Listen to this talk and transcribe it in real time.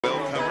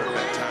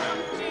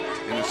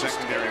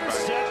secondary by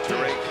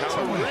Teray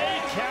Callaway.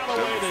 Teray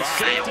Callaway, the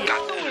safety.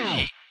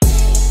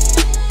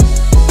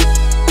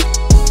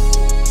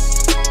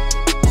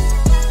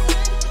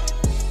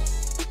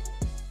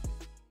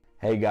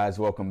 Hey guys,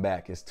 welcome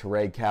back. It's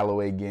Teray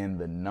Callaway again,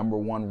 the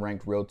 #1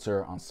 ranked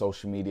realtor on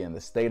social media in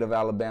the state of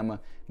Alabama,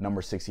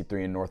 number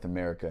 63 in North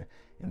America.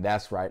 And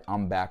that's right,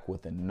 I'm back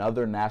with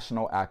another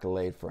national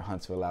accolade for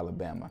Huntsville,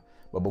 Alabama.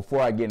 But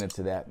before I get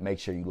into that, make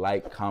sure you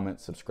like, comment,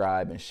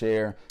 subscribe, and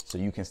share so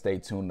you can stay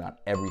tuned on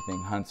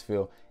everything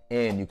Huntsville,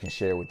 and you can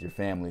share with your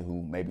family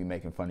who may be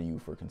making fun of you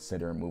for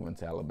considering moving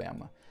to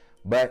Alabama.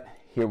 But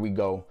here we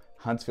go.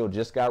 Huntsville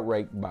just got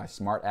ranked by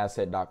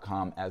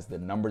smartasset.com as the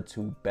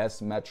 #2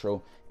 best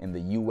metro in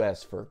the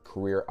U.S. for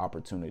career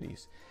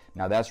opportunities.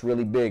 Now that's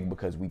really big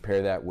because we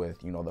pair that with,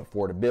 the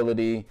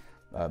affordability,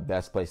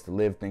 best place to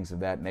live, things of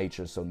that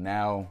nature. So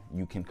now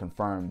you can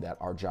confirm that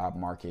our job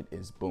market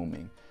is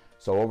booming.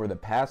 So over the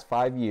past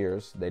 5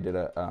 years, they did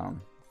a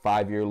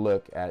 5-year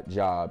look at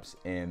jobs,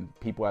 and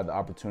people had the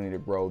opportunity to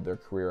grow their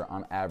career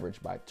on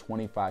average by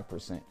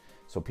 25%.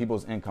 So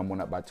people's income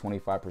went up by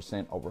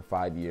 25% over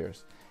 5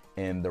 years.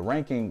 And the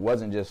ranking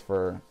wasn't just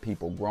for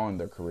people growing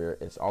their career,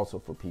 it's also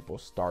for people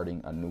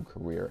starting a new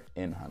career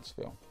in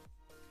Huntsville.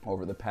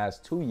 Over the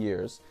past 2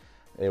 years,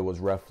 it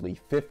was roughly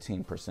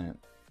 15%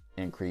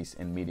 increase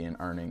in median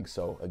earnings.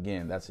 So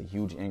again, that's a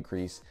huge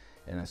increase,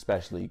 and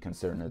especially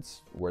considering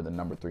we're the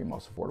 #3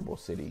 most affordable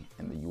city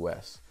in the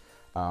US.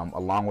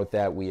 Along with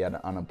that, we had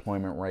an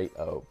unemployment rate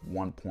of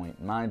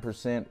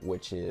 1.9%,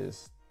 which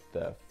is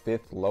the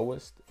 5th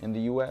lowest in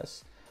the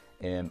US.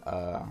 And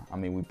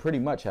we pretty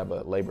much have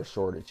a labor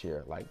shortage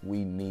here. Like,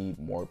 we need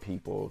more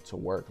people to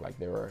work. Like,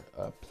 there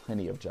are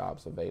plenty of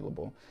jobs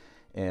available.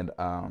 And,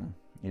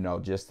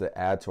 just to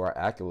add to our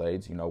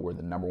accolades, we're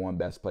the #1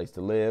 best place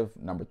to live,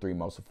 #3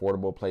 most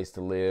affordable place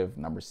to live,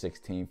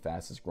 #16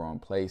 fastest growing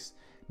place,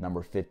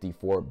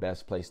 #54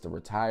 best place to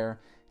retire.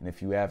 And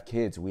if you have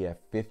kids, we have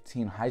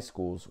 15 high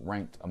schools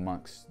ranked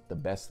amongst the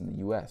best in the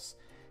US.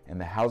 And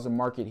the housing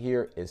market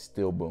here is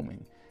still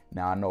booming.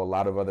 Now, I know a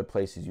lot of other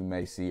places you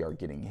may see are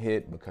getting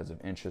hit because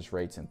of interest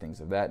rates and things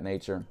of that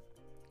nature,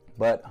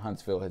 but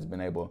Huntsville has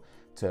been able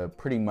to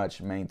pretty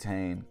much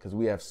maintain, because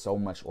we have so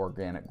much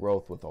organic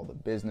growth with all the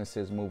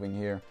businesses moving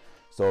here.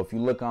 So if you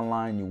look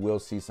online, you will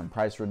see some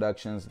price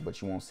reductions,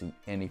 but you won't see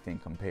anything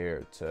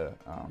compared to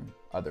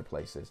other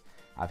places.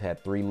 I've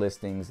had 3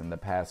 listings in the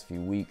past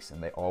few weeks,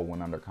 and they all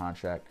went under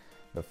contract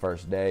the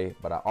first day,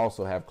 but I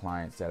also have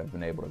clients that have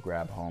been able to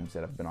grab homes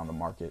that have been on the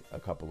market a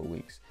couple of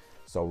weeks.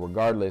 So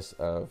regardless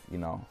of,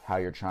 how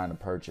you're trying to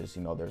purchase,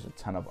 there's a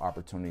ton of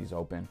opportunities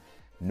open.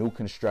 New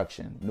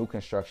construction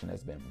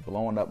has been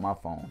blowing up my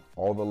phone.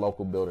 All the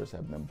local builders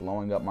have been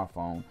blowing up my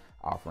phone,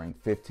 offering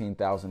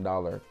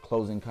 $15,000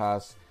 closing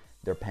costs.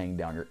 They're paying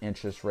down your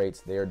interest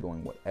rates. They're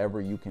doing whatever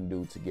you can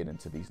do to get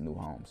into these new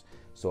homes.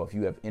 So if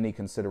you have any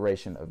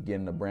consideration of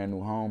getting a brand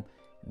new home,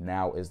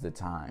 now is the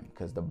time,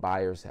 because the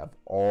buyers have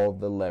all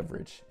the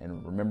leverage.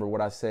 And remember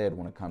what I said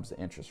when it comes to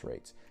interest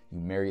rates. You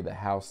marry the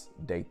house,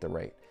 date the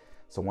rate.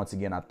 So once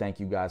again, I thank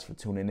you guys for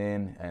tuning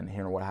in and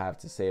hearing what I have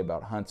to say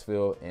about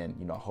Huntsville,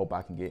 and hope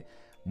I can get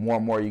more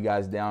and more of you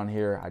guys down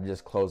here. I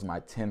just closed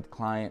my 10th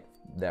client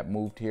that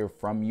moved here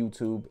from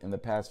YouTube in the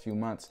past few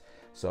months.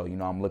 So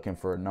I'm looking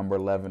for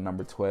 #11,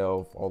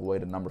 #12, all the way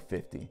to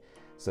 #50.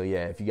 So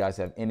yeah, if you guys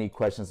have any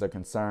questions or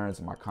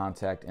concerns, my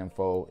contact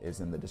info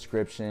is in the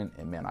description,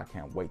 and man, I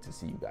can't wait to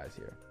see you guys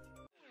here.